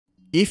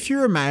If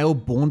you're a male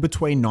born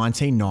between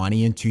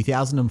 1990 and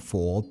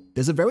 2004,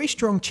 there's a very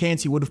strong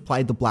chance you would have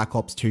played the Black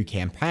Ops 2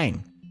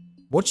 campaign.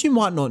 What you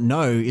might not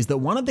know is that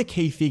one of the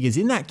key figures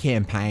in that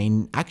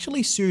campaign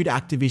actually sued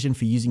Activision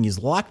for using his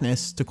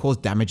likeness to cause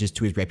damages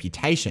to his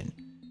reputation.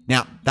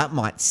 Now, that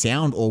might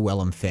sound all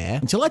well and fair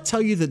until I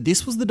tell you that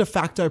this was the de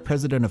facto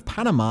president of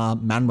Panama,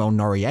 Manuel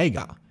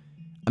Noriega,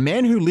 a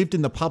man who lived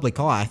in the public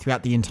eye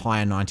throughout the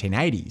entire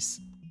 1980s.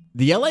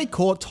 The LA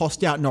court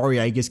tossed out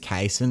Noriega's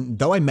case, and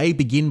though I may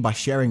begin by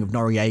sharing of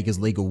Noriega's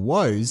legal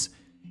woes,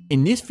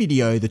 in this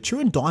video the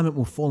true indictment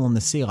will fall on the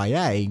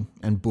CIA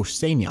and Bush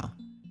Sr.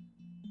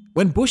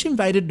 When Bush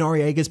invaded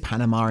Noriega's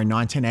Panama in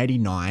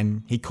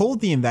 1989, he called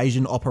the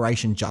invasion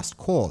Operation Just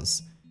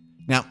Cause.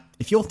 Now,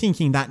 if you're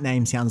thinking that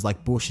name sounds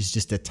like Bush is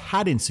just a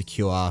tad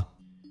insecure,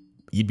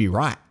 you'd be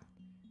right.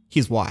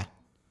 Here's why.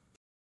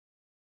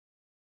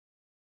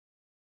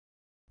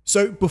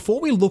 So before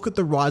we look at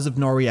the rise of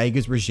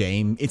Noriega's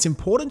regime, it's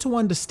important to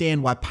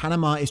understand why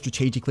Panama is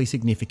strategically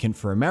significant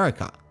for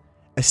America.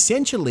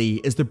 Essentially,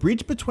 as the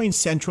bridge between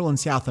Central and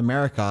South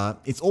America,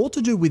 it's all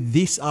to do with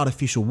this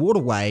artificial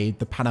waterway,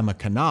 the Panama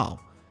Canal.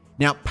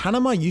 Now,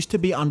 Panama used to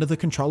be under the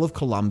control of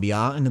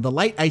Colombia, and in the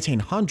late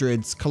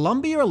 1800s,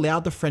 Colombia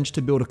allowed the French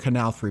to build a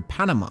canal through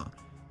Panama.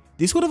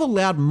 This would have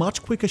allowed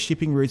much quicker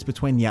shipping routes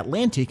between the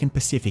Atlantic and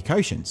Pacific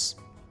Oceans.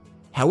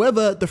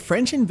 However, the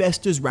French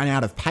investors ran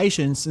out of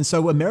patience, and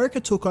so America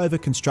took over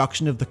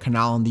construction of the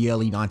canal in the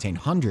early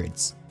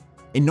 1900s.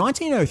 In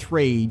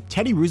 1903,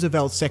 Teddy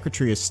Roosevelt's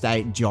Secretary of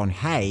State, John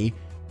Hay,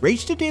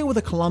 reached a deal with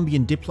a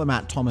Colombian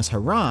diplomat, Thomas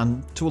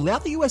Harran, to allow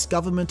the US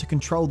government to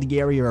control the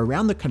area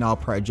around the canal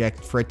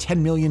project for a $10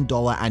 million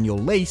annual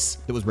lease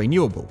that was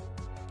renewable.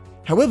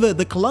 However,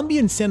 the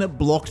Colombian Senate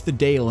blocked the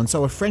deal, and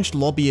so a French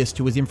lobbyist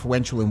who was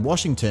influential in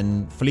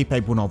Washington, Felipe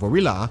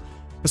Bonaventura,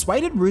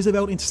 persuaded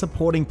Roosevelt into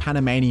supporting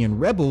Panamanian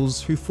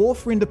rebels who fought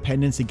for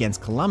independence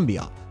against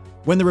Colombia.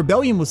 When the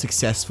rebellion was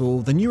successful,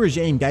 the new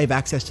regime gave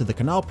access to the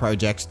canal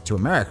project to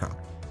America.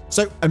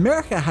 So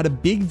America had a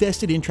big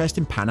vested interest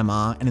in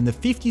Panama, and in the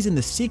 50s and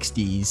the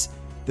 60s,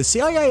 the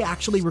CIA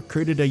actually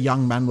recruited a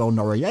young Manuel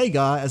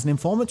Noriega as an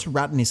informant to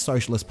rat in his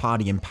Socialist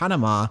Party in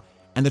Panama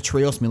and the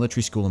Trios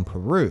military school in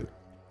Peru.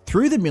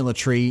 Through the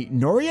military,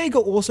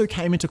 Noriega also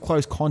came into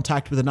close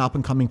contact with an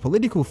up-and-coming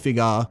political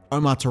figure,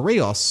 Omar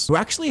Torrijos, who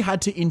actually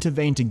had to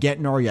intervene to get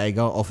Noriega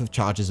off of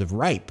charges of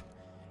rape.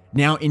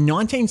 Now, in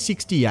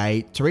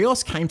 1968,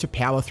 Torrijos came to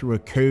power through a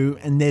coup,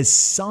 and there's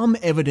some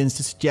evidence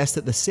to suggest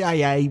that the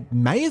CIA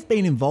may have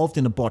been involved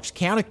in a botched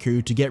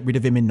counter-coup to get rid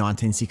of him in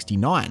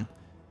 1969.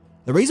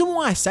 The reason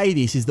why I say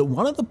this is that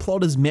one of the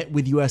plotters met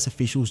with US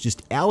officials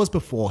just hours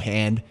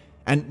beforehand,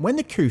 and when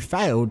the coup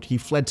failed, he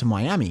fled to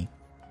Miami.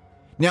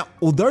 Now,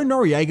 although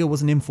Noriega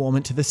was an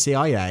informant to the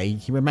CIA,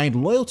 he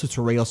remained loyal to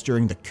Torrijos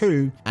during the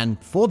coup,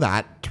 and for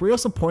that,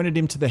 Torrijos appointed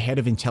him to the head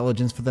of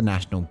intelligence for the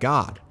National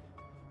Guard.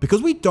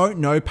 Because we don't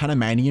know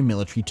Panamanian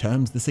military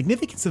terms, the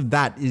significance of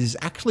that is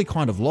actually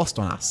kind of lost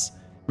on us.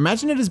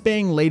 Imagine it as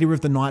being leader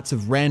of the Knights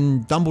of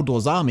Ren,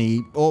 Dumbledore's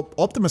army, or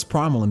Optimus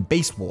Primal in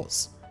Beast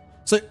Wars.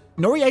 So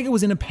Noriega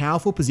was in a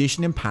powerful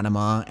position in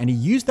Panama, and he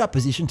used that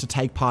position to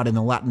take part in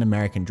the Latin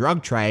American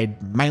drug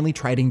trade, mainly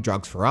trading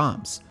drugs for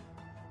arms.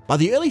 By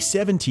the early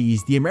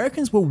 70s, the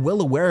Americans were well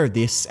aware of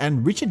this,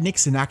 and Richard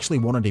Nixon actually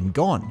wanted him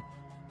gone.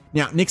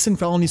 Now, Nixon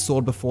fell on his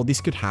sword before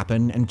this could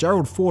happen, and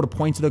Gerald Ford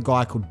appointed a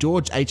guy called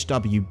George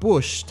H.W.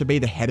 Bush to be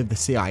the head of the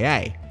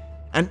CIA.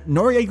 And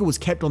Noriega was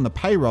kept on the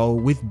payroll,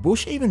 with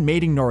Bush even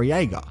meeting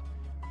Noriega.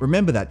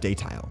 Remember that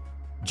detail.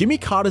 Jimmy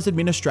Carter's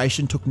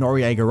administration took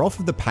Noriega off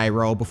of the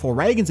payroll before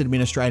Reagan's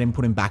administration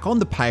put him back on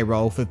the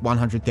payroll for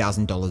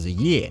 $100,000 a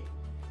year.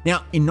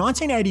 Now, in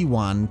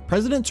 1981,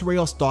 President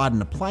Torrijos died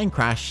in a plane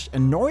crash,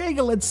 and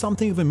Noriega led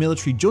something of a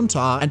military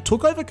junta and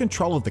took over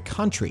control of the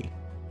country.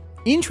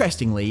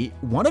 Interestingly,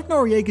 one of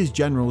Noriega's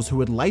generals who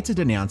would later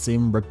denounce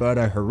him,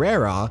 Roberto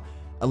Herrera,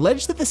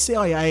 alleged that the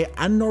CIA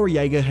and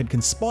Noriega had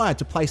conspired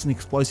to place an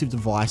explosive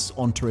device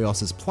on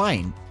Torrijos'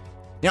 plane.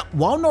 Now,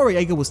 while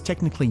Noriega was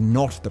technically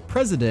not the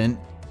president,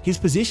 his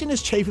position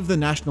as chief of the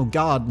National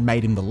Guard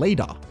made him the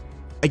leader.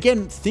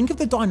 Again, think of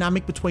the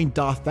dynamic between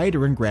Darth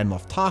Vader and Grand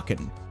Moff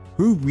Tarkin.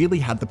 Who really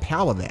had the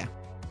power there?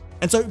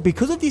 And so,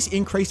 because of this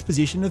increased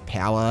position of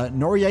power,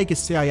 Noriega's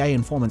CIA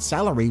informant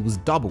salary was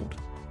doubled.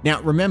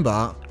 Now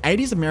remember,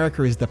 80s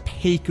America is the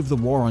peak of the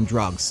war on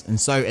drugs, and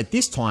so at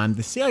this time,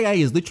 the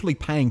CIA is literally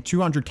paying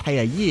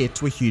 $200K a year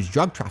to a huge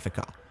drug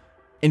trafficker.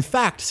 In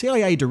fact,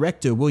 CIA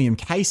Director William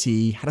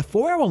Casey had a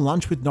 4-hour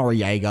lunch with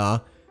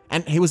Noriega,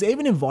 and he was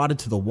even invited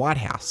to the White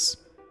House.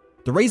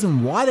 The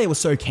reason why they were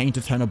so keen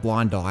to turn a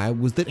blind eye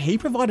was that he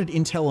provided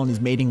intel on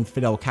his meeting with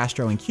Fidel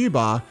Castro in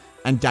Cuba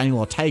and Daniel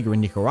Ortega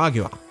in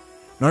Nicaragua.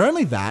 Not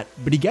only that,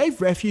 but he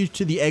gave refuge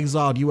to the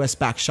exiled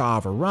US-backed Shah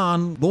of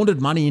Iran,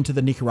 laundered money into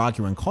the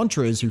Nicaraguan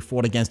Contras who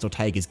fought against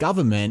Ortega's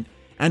government,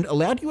 and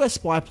allowed US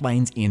spy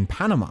planes in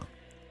Panama.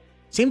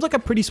 Seems like a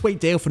pretty sweet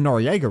deal for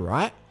Noriega,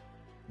 right?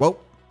 Well,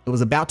 it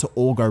was about to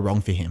all go wrong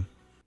for him.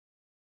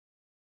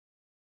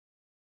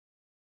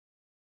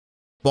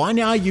 By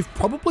now, you've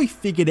probably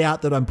figured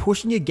out that I'm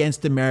pushing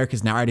against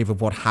America's narrative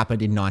of what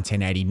happened in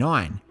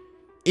 1989.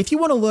 If you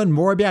want to learn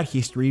more about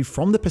history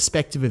from the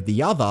perspective of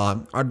the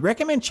other, I'd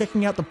recommend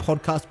checking out the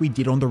podcast we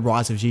did on the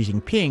rise of Xi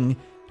Jinping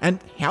and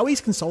how he's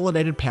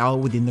consolidated power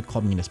within the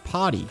Communist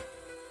Party.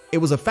 It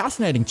was a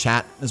fascinating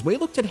chat as we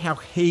looked at how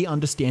he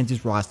understands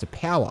his rise to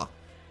power.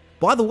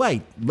 By the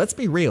way, let's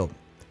be real,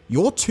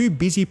 you're too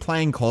busy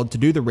playing COD to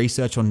do the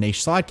research on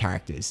niche side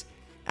characters.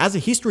 As a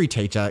history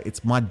teacher,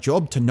 it's my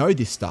job to know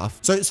this stuff,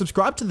 so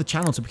subscribe to the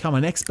channel to become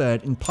an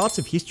expert in parts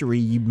of history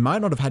you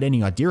might not have had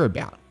any idea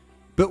about.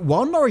 But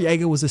while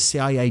Noriega was a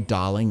CIA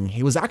darling,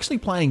 he was actually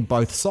playing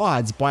both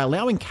sides by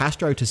allowing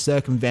Castro to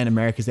circumvent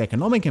America's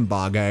economic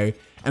embargo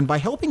and by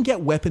helping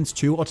get weapons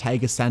to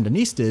Ortega's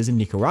Sandinistas in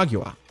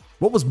Nicaragua.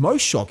 What was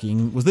most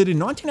shocking was that in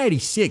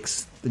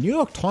 1986, the New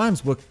York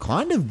Times were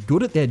kind of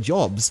good at their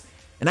jobs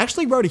and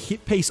actually wrote a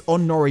hit piece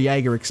on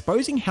Noriega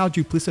exposing how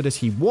duplicitous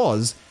he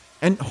was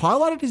and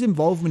highlighted his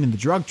involvement in the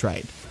drug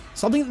trade,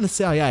 something that the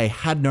CIA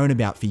had known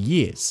about for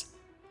years.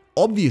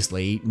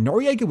 Obviously,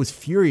 Noriega was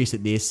furious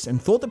at this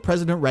and thought that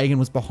President Reagan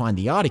was behind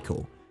the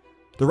article.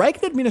 The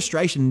Reagan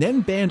administration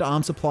then banned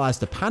arms supplies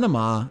to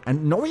Panama,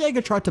 and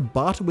Noriega tried to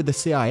barter with the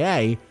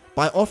CIA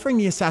by offering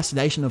the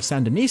assassination of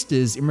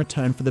Sandinistas in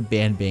return for the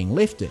ban being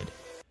lifted.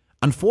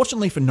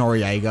 Unfortunately for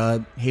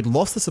Noriega, he'd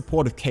lost the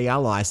support of key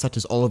allies such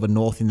as Oliver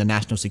North in the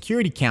National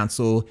Security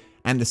Council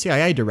and the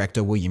CIA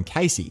director William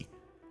Casey.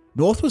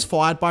 North was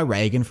fired by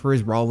Reagan for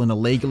his role in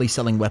illegally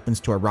selling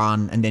weapons to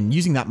Iran and then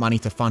using that money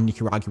to fund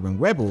Nicaraguan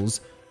rebels,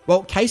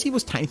 while Casey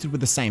was tainted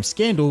with the same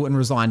scandal and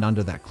resigned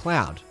under that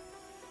cloud.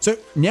 So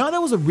now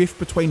there was a rift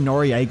between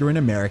Noriega and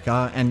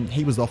America, and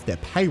he was off their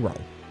payroll.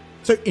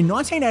 So in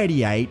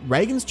 1988,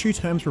 Reagan's 2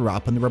 terms were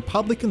up and the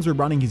Republicans were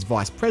running his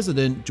vice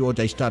president, George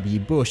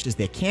H.W. Bush, as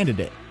their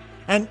candidate.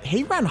 And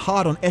he ran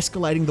hard on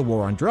escalating the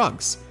war on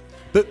drugs.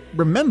 But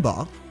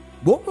remember,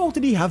 what role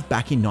did he have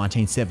back in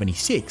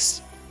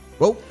 1976?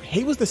 Well,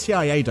 he was the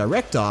CIA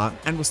director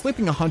and was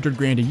slipping $100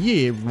 grand a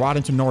year right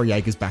into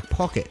Noriega's back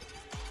pocket.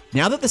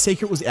 Now that the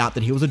secret was out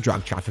that he was a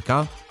drug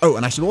trafficker, oh,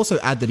 and I should also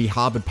add that he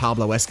harbored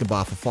Pablo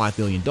Escobar for $5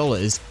 billion,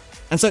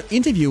 and so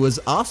interviewers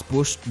asked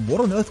Bush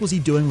what on earth was he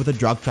doing with a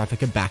drug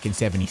trafficker back in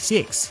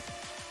 '76.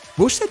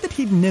 Bush said that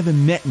he'd never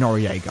met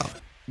Noriega,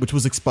 which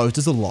was exposed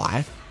as a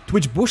lie, to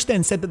which Bush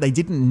then said that they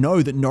didn't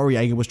know that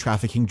Noriega was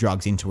trafficking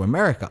drugs into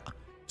America.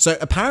 So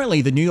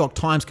apparently the New York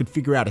Times could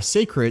figure out a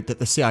secret that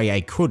the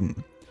CIA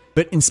couldn't.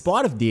 But in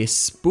spite of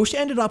this, Bush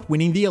ended up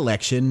winning the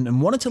election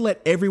and wanted to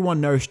let everyone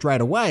know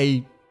straight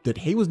away that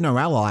he was no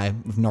ally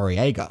of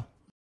Noriega.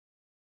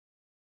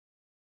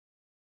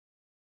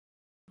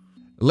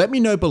 Let me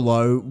know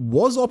below,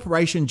 was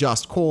Operation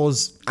Just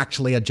Cause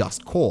actually a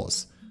just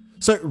cause?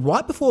 So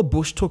right before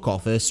Bush took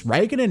office,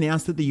 Reagan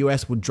announced that the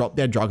US would drop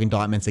their drug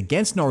indictments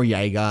against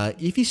Noriega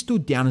if he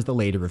stood down as the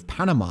leader of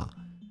Panama.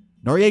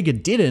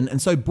 Noriega didn't,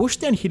 and so Bush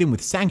then hit him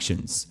with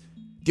sanctions.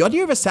 The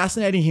idea of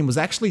assassinating him was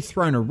actually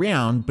thrown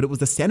around, but it was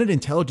the Senate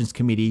Intelligence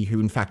Committee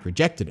who in fact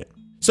rejected it.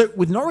 So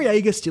with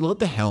Noriega still at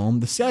the helm,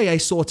 the CIA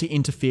sought to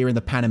interfere in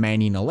the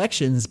Panamanian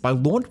elections by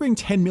laundering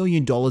 $10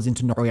 million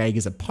into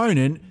Noriega's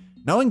opponent,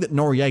 knowing that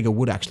Noriega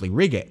would actually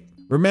rig it.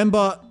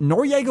 Remember,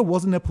 Noriega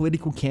wasn't a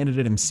political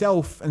candidate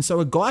himself, and so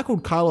a guy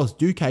called Carlos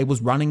Duque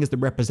was running as the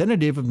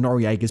representative of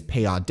Noriega's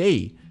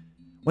PRD.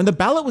 When the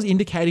ballot was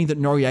indicating that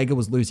Noriega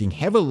was losing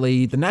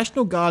heavily, the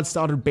National Guard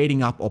started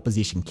beating up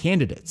opposition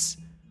candidates.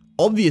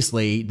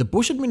 Obviously, the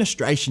Bush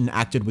administration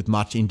acted with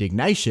much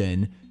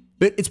indignation,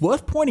 but it's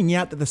worth pointing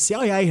out that the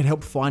CIA had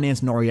helped finance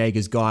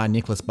Noriega's guy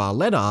Nicholas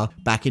Barletta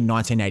back in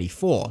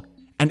 1984,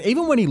 and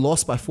even when he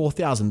lost by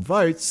 4,000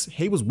 votes,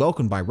 he was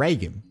welcomed by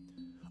Reagan.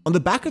 On the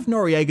back of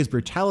Noriega's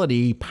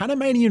brutality,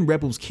 Panamanian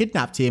rebels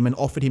kidnapped him and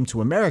offered him to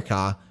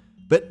America,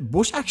 but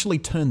Bush actually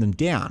turned them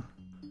down.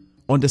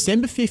 On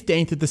December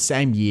 15th of the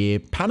same year,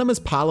 Panama's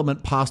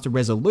parliament passed a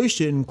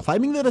resolution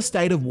claiming that a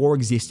state of war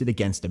existed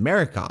against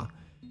America.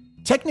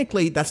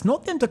 Technically, that's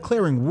not them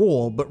declaring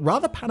war, but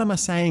rather Panama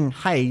saying,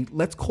 hey,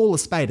 let's call a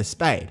spade a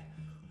spade.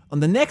 On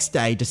the next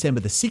day, December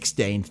the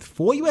 16th,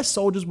 4 US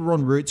soldiers were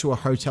en route to a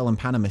hotel in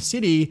Panama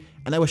City,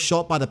 and they were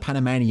shot by the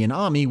Panamanian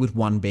army, with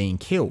one being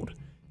killed.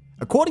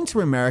 According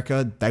to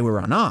America, they were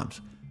unarmed.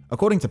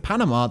 According to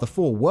Panama, the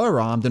 4 were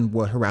armed and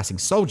were harassing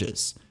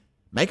soldiers.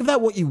 Make of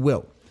that what you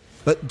will.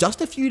 But just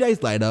a few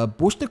days later,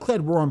 Bush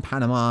declared war on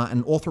Panama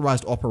and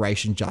authorized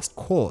Operation Just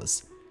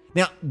Cause.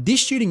 Now, this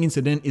shooting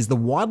incident is the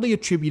widely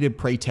attributed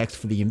pretext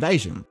for the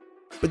invasion,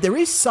 but there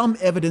is some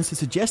evidence to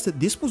suggest that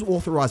this was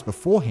authorized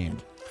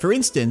beforehand. For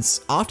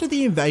instance, after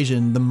the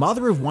invasion, the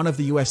mother of one of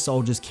the US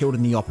soldiers killed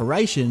in the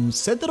operation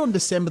said that on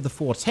December the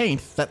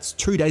 14th, that's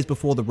 2 days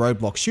before the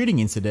roadblock shooting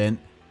incident,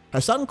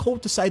 her son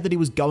called to say that he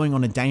was going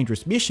on a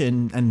dangerous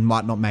mission and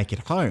might not make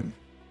it home.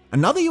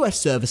 Another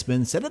US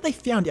serviceman said that they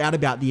found out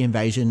about the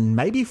invasion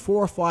maybe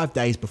 4 or 5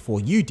 days before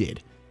you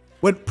did.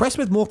 When pressed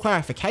with more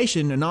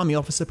clarification, an army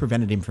officer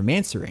prevented him from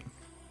answering.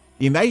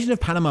 The invasion of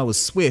Panama was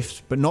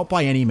swift, but not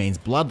by any means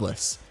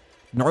bloodless.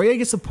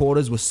 Noriega's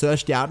supporters were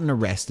searched out and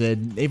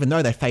arrested, even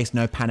though they faced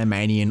no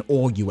Panamanian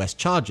or US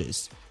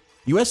charges.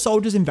 US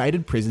soldiers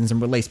invaded prisons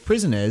and released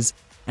prisoners,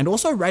 and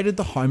also raided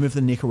the home of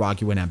the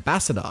Nicaraguan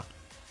ambassador.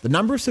 The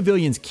number of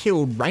civilians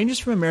killed ranges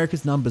from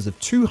America's numbers of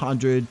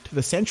 200 to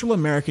the Central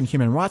American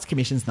Human Rights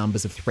Commission's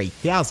numbers of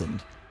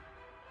 3,000.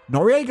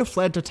 Noriega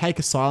fled to take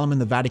asylum in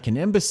the Vatican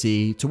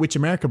embassy, to which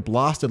America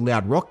blasted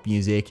loud rock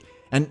music,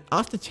 and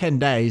after 10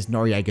 days,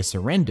 Noriega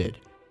surrendered.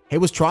 He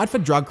was tried for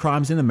drug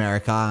crimes in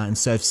America and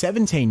served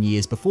 17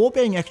 years before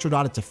being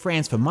extradited to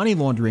France for money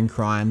laundering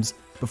crimes,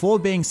 before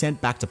being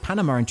sent back to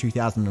Panama in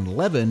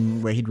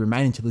 2011, where he'd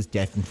remain until his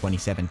death in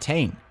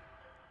 2017.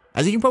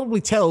 As you can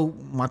probably tell,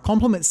 my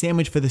compliment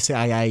sandwich for the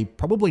CIA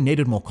probably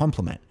needed more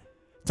compliment.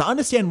 To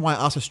understand why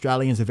us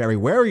Australians are very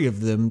wary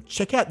of them,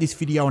 check out this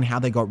video on how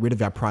they got rid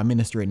of our Prime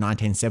Minister in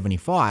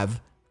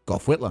 1975,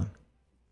 Gough Whitlam.